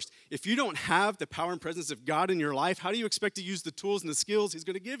relationship first. If you don't have the power and presence of God in your life, how do you expect to use the tools and the skills he's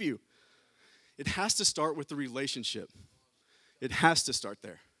going to give you? It has to start with the relationship. It has to start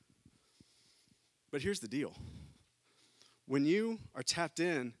there. But here's the deal. When you are tapped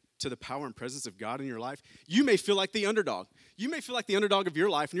in to the power and presence of God in your life, you may feel like the underdog. You may feel like the underdog of your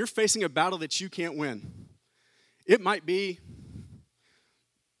life, and you're facing a battle that you can't win. It might be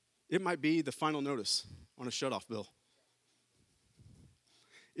the final notice on a shutoff bill.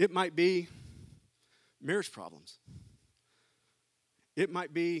 It might be marriage problems. It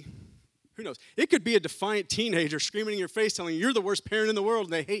might be, who knows? It could be a defiant teenager screaming in your face telling you you're the worst parent in the world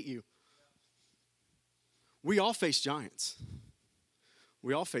and they hate you. We all face giants.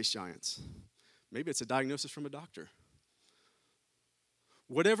 We all face giants. Maybe it's a diagnosis from a doctor.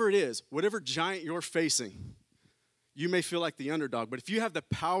 Whatever it is, whatever giant you're facing, you may feel like the underdog, but if you have the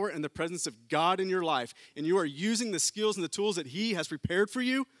power and the presence of God in your life and you are using the skills and the tools that he has prepared for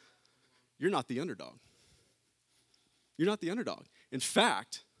you, you're not the underdog. You're not the underdog. In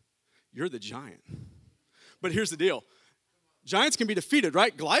fact, you're the giant. But here's the deal. Giants can be defeated,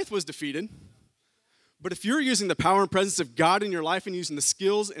 right? Goliath was defeated. But if you're using the power and presence of God in your life and using the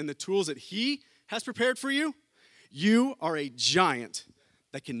skills and the tools that he has prepared for you, you are a giant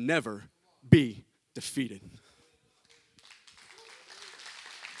that can never be defeated.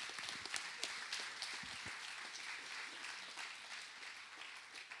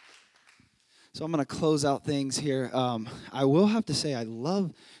 So I'm going to close out things here. I will have to say I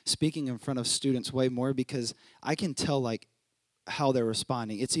love speaking in front of students way more because I can tell like how they're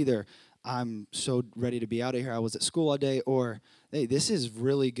responding. It's either I'm so ready to be out of here, I was at school all day, or hey, this is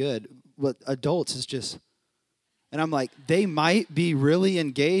really good. But adults is just, and I'm like, they might be really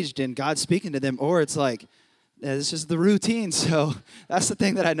engaged in God speaking to them, or it's like, it's just the routine. So that's the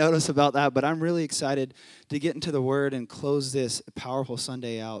thing that I notice about that. But I'm really excited to get into the Word and close this powerful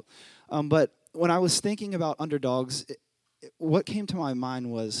Sunday out. But when I was thinking about underdogs, what came to my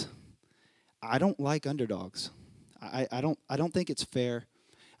mind was, I don't like underdogs. I don't think it's fair.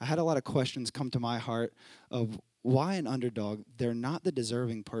 I had a lot of questions come to my heart of why an underdog? They're not the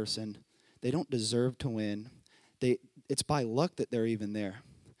deserving person. They don't deserve to win. It's by luck that they're even there.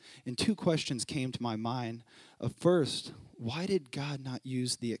 And two questions came to my mind. First, why did God not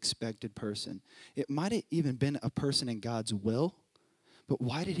use the expected person? It might have even been a person in God's will, but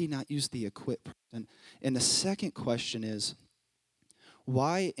why did he not use the equipped person? And the second question is,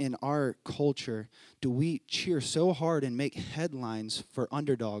 why in our culture do we cheer so hard and make headlines for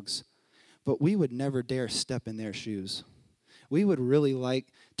underdogs, but we would never dare step in their shoes? We would really like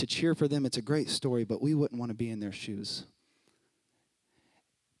to cheer for them. It's a great story, but we wouldn't want to be in their shoes.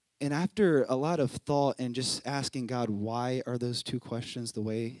 And after a lot of thought and just asking God, why are those two questions the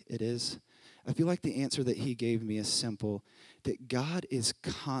way it is, I feel like the answer that he gave me is simple, that God is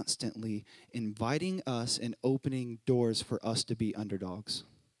constantly inviting us and opening doors for us to be underdogs.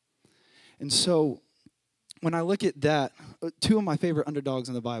 And so when I look at that, two of my favorite underdogs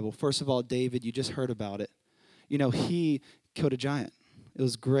in the Bible, first of all, David, you just heard about it. You know, he killed a giant. It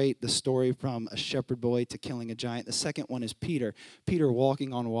was great, the story from a shepherd boy to killing a giant. The second one is Peter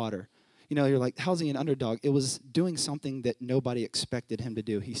walking on water. You know, you're like, how's he an underdog? It was doing something that nobody expected him to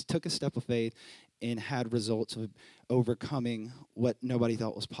do. He took a step of faith and had results of overcoming what nobody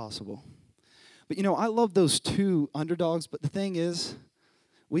thought was possible. But, you know, I love those two underdogs, but the thing is,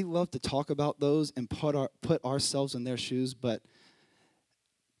 we love to talk about those and put ourselves in their shoes, but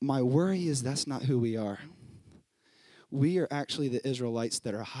my worry is that's not who we are. We are actually the Israelites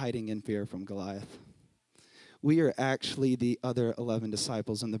that are hiding in fear from Goliath. We are actually the other 11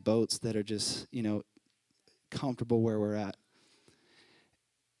 disciples in the boats that are just, you know, comfortable where we're at.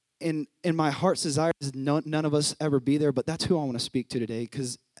 And my heart's desire is none of us ever be there, but that's who I want to speak to today,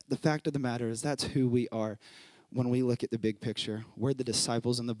 because the fact of the matter is that's who we are when we look at the big picture. We're the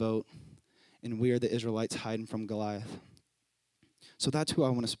disciples in the boat, and we are the Israelites hiding from Goliath. So that's who I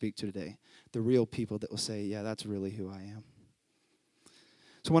want to speak to today, the real people that will say, yeah, that's really who I am.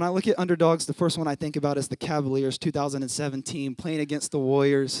 So when I look at underdogs, the first one I think about is the Cavaliers 2017 playing against the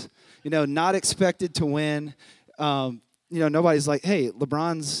Warriors. You know, not expected to win. You know, nobody's like, hey,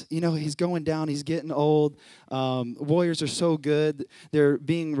 LeBron's, you know, he's going down. He's getting old. Warriors are so good. They're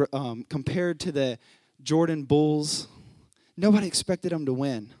being compared to the Jordan Bulls. Nobody expected them to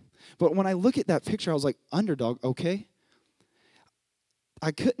win. But when I look at that picture, I was like, underdog, okay.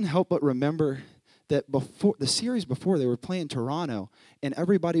 I couldn't help but remember that before the series before, they were playing Toronto, and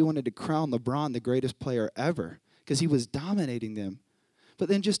everybody wanted to crown LeBron the greatest player ever because he was dominating them. But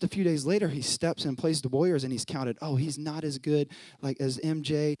then just a few days later, he steps and plays the Warriors, and he's counted, oh, he's not as good like as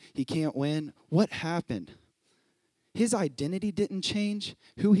MJ. He can't win. What happened? His identity didn't change.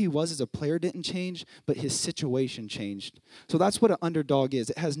 Who he was as a player didn't change, but his situation changed. So that's what an underdog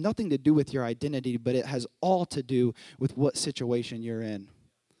is. It has nothing to do with your identity, but it has all to do with what situation you're in.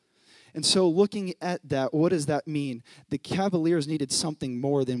 And so looking at that, what does that mean? The Cavaliers needed something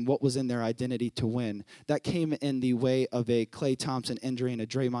more than what was in their identity to win. That came in the way of a Klay Thompson injury and a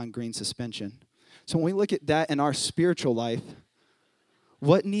Draymond Green suspension. So when we look at that in our spiritual life,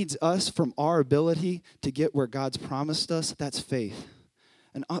 what needs us from our ability to get where God's promised us? That's faith.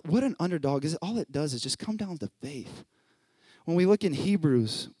 And what an underdog is, all it does is just come down to faith. When we look in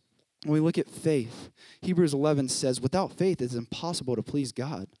Hebrews, when we look at faith, Hebrews 11 says, without faith, it's impossible to please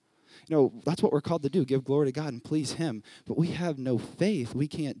God. You know, that's what we're called to do, give glory to God and please Him. But we have no faith. We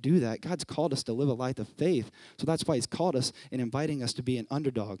can't do that. God's called us to live a life of faith. So that's why He's called us and inviting us to be an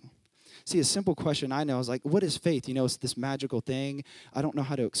underdog. See, a simple question I know is like, what is faith? You know, it's this magical thing. I don't know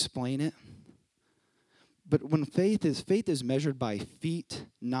how to explain it. But when faith is measured by feet,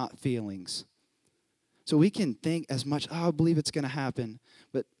 not feelings. So we can think as much, oh, I believe it's going to happen.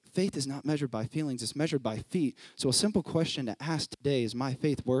 But faith is not measured by feelings. It's measured by feet. So a simple question to ask today is my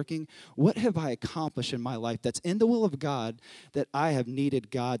faith working? What have I accomplished in my life that's in the will of God that I have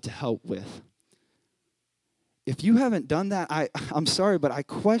needed God to help with? If you haven't done that, I'm sorry, but I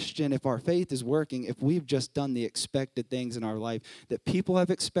question if our faith is working, if we've just done the expected things in our life that people have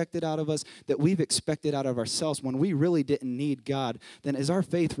expected out of us, that we've expected out of ourselves when we really didn't need God, then is our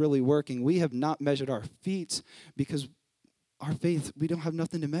faith really working? We have not measured our feet because our faith, we don't have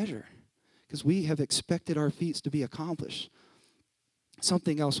nothing to measure because we have expected our feet to be accomplished.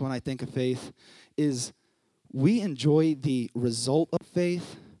 Something else when I think of faith is we enjoy the result of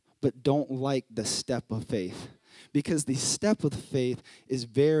faith, but don't like the step of faith. Because the step of faith is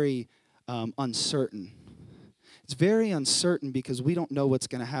very uncertain. It's very uncertain because we don't know what's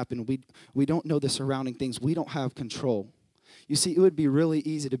going to happen. We don't know the surrounding things. We don't have control. You see, it would be really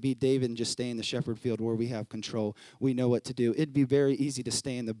easy to be David and just stay in the shepherd field where we have control. We know what to do. It'd be very easy to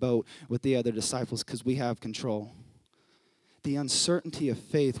stay in the boat with the other disciples because we have control. The uncertainty of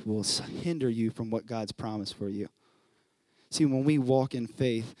faith will hinder you from what God's promised for you. See, when we walk in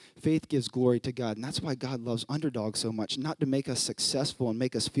faith, faith gives glory to God. And that's why God loves underdogs so much, not to make us successful and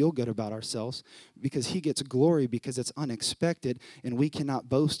make us feel good about ourselves, because He gets glory because it's unexpected and we cannot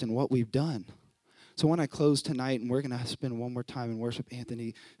boast in what we've done. So when I close tonight, and we're going to spend one more time in worship,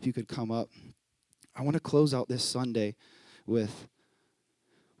 Anthony, if you could come up. I want to close out this Sunday with,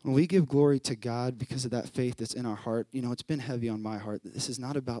 when we give glory to God because of that faith that's in our heart, you know, it's been heavy on my heart. This is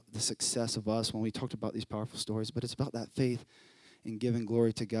not about the success of us when we talked about these powerful stories, but it's about that faith in giving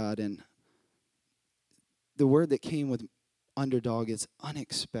glory to God. And the word that came with underdog is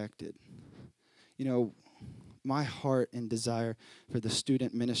unexpected. You know, my heart and desire for the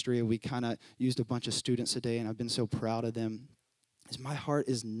student ministry, we kind of used a bunch of students today, and I've been so proud of them, is my heart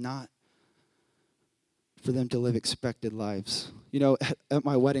is not for them to live expected lives. You know, at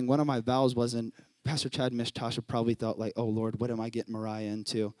my wedding, one of my vows was, and Pastor Chad and Miss Tasha probably thought like, oh, Lord, what am I getting Mariah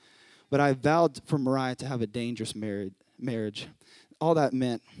into? But I vowed for Mariah to have a dangerous marriage. All that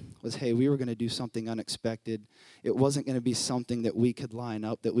meant was, hey, we were going to do something unexpected. It wasn't going to be something that we could line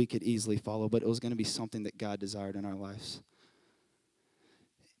up, that we could easily follow, but it was going to be something that God desired in our lives.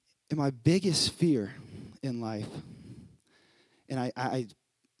 And my biggest fear in life, and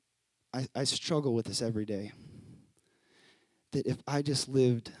I struggle with this every day, that if I just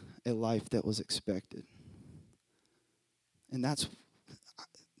lived a life that was expected. And that's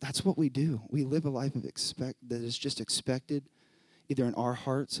what we do. We live a life of that is just expected, either in our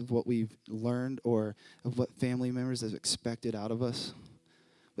hearts of what we've learned or of what family members have expected out of us.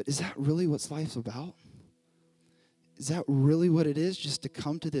 But is that really what life's about? Is that really what it is, just to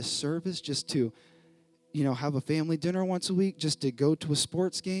come to this service, just to, you know, have a family dinner once a week, just to go to a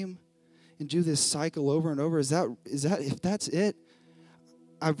sports game and do this cycle over and over? Is that if that's it?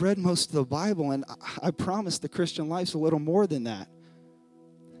 I've read most of the Bible, and I promise the Christian life's a little more than that.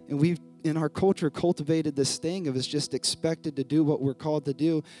 And we've, in our culture, cultivated this thing of it's just expected to do what we're called to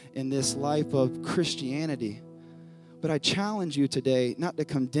do in this life of Christianity. But I challenge you today not to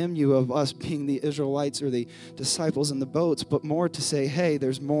condemn you of us being the Israelites or the disciples in the boats, but more to say, hey,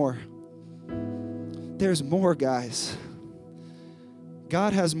 there's more. There's more, guys.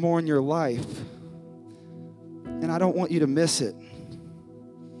 God has more in your life, and I don't want you to miss it.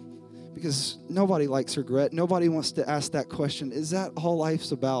 Because nobody likes regret. Nobody wants to ask that question, is that all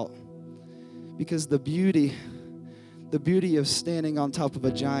life's about? Because the beauty of standing on top of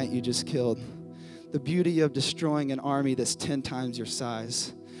a giant you just killed, The beauty of destroying an army that's 10 times your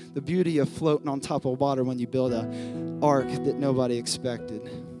size. The beauty of floating on top of water when you build an ark that nobody expected.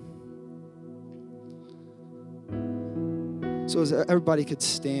 So as everybody could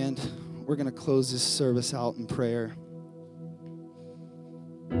stand, we're going to close this service out in prayer.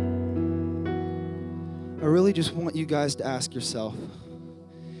 I really just want you guys to ask yourself,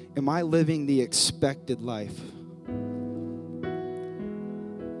 am I living the expected life?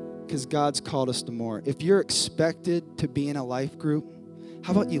 Because God's called us to more. If you're expected to be in a life group,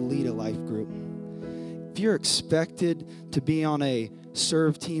 how about you lead a life group? If you're expected to be on a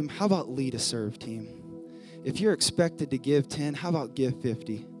serve team, how about lead a serve team? If you're expected to give 10, how about give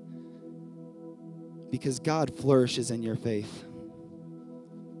 50? Because God flourishes in your faith.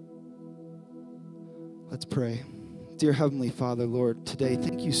 Let's pray. Dear Heavenly Father, Lord, today,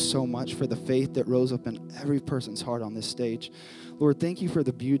 thank you so much for the faith that rose up in every person's heart on this stage. Lord, thank you for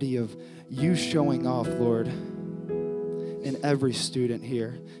the beauty of you showing off, Lord, in every student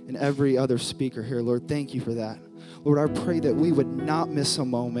here, and every other speaker here. Lord, thank you for that. Lord, I pray that we would not miss a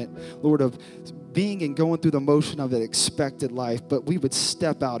moment, Lord, of being and going through the motion of an expected life, but we would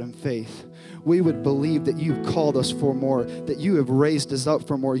step out in faith. We would believe that you've called us for more, that you have raised us up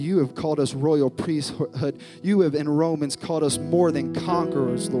for more. You have called us royal priesthood. You have in Romans called us more than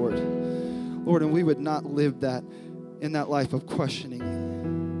conquerors, Lord. Lord, and we would not live that in that life of questioning.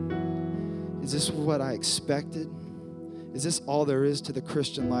 Is this what I expected? Is this all there is to the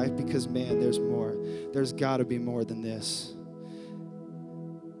Christian life? Because, man, there's more. There's got to be more than this.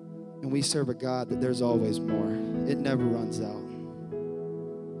 And we serve a God that there's always more. It never runs out.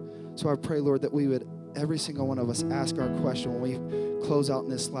 So I pray, Lord, that we would, every single one of us, ask our question when we close out in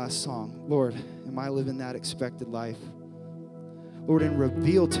this last song. Lord, am I living that expected life? Lord, and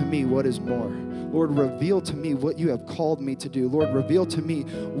reveal to me what is more. Lord, reveal to me what you have called me to do. Lord, reveal to me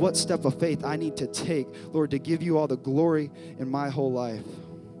what step of faith I need to take, Lord, to give you all the glory in my whole life.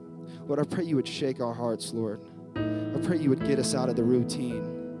 Lord, I pray you would shake our hearts, Lord. I pray you would get us out of the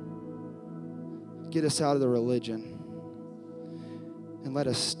routine. Get us out of the religion. And let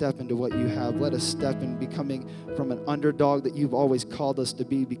us step into what you have. Let us step in becoming from an underdog that you've always called us to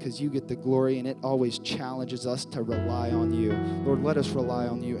be, because you get the glory and it always challenges us to rely on you. Lord, let us rely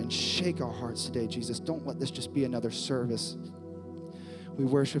on you and shake our hearts today, Jesus. Don't let this just be another service. We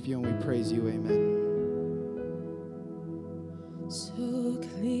worship you and we praise you. Amen. So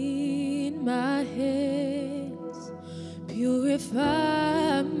clean my hands,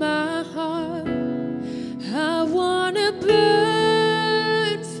 purify my heart. I want to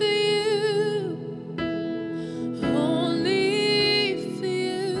burn for you, only for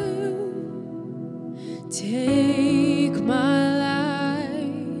you. Take my life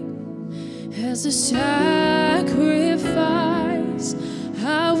as a sacrifice.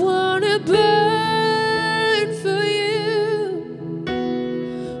 I want to burn for you,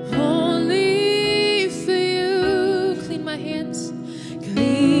 only for you. Clean my hands,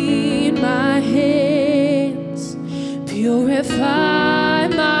 clean my hands, purify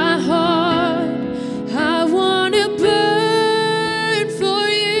my heart. I want to burn for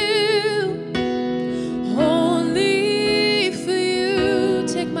you, only for you.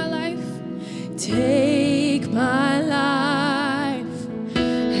 Take my life, take my life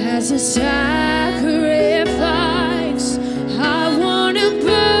as a sacrifice. I want to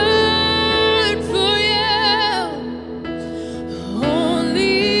burn for you,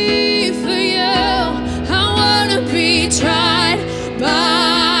 only for you. I want to be tried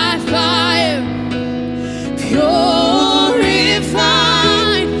by fire,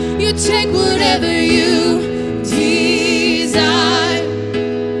 purified. You take whatever you desire.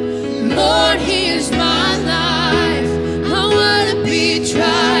 Lord, here's my life. I want to be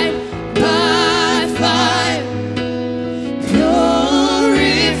tried by fire,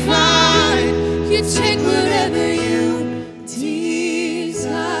 purified. You take whatever you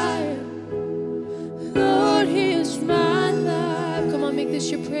desire. Lord, here's my life. Come on, make this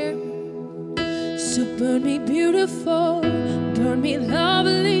your prayer. So burn me beautiful, burn me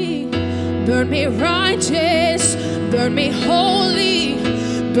lovely, burn me righteous, burn me holy,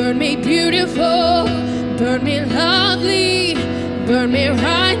 burn me beautiful, burn me lovely, burn me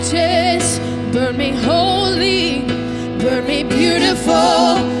righteous, burn me holy, burn me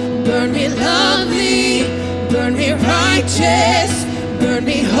beautiful, burn me lovely, burn me righteous, burn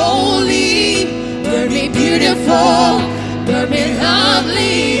me holy, burn me beautiful, burn me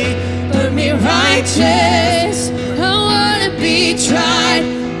lovely, burn me righteous. I want to be tried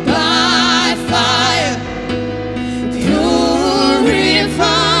by fire,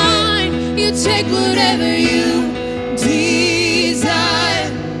 purified. You take whatever you desire.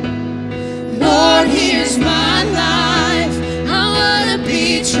 Lord,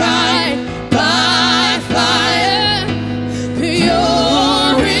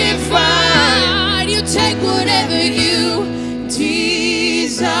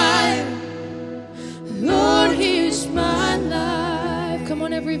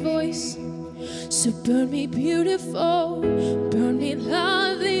 So burn me beautiful, burn me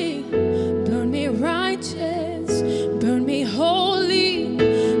lovely, burn me righteous, burn me holy,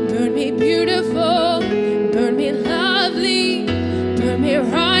 burn me beautiful, burn me lovely, burn me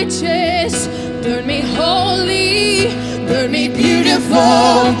righteous, burn me holy, burn me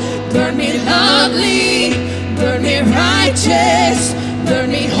beautiful, burn me lovely, burn me righteous, burn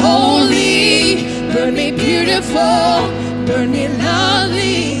me holy, burn me beautiful, burn me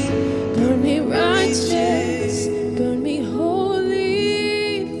lovely, burn me righteous, burn me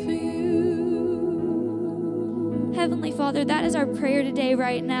holy for you. Heavenly Father, that is our prayer today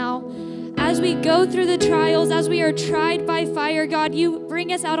right now. As we go through the trials, as we are tried by fire, God, you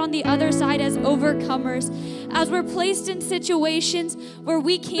bring us out on the other side as overcomers. As we're placed in situations where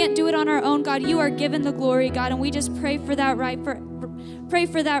we can't do it on our own, God, you are given the glory, God, and we just pray for that right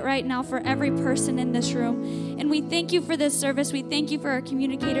now for every person in this room. And we thank you for this service. We thank you for our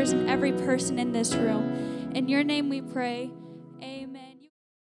communicators and every person in this room. In your name we pray. Amen.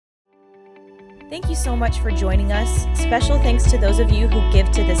 Thank you so much for joining us. Special thanks to those of you who give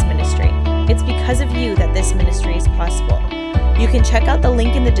to this ministry. It's because of you that this ministry is possible. You can check out the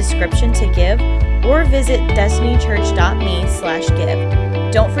link in the description to give or visit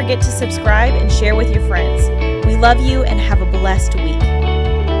destinychurch.me/give. Don't forget to subscribe and share with your friends. We love you and have a blessed week.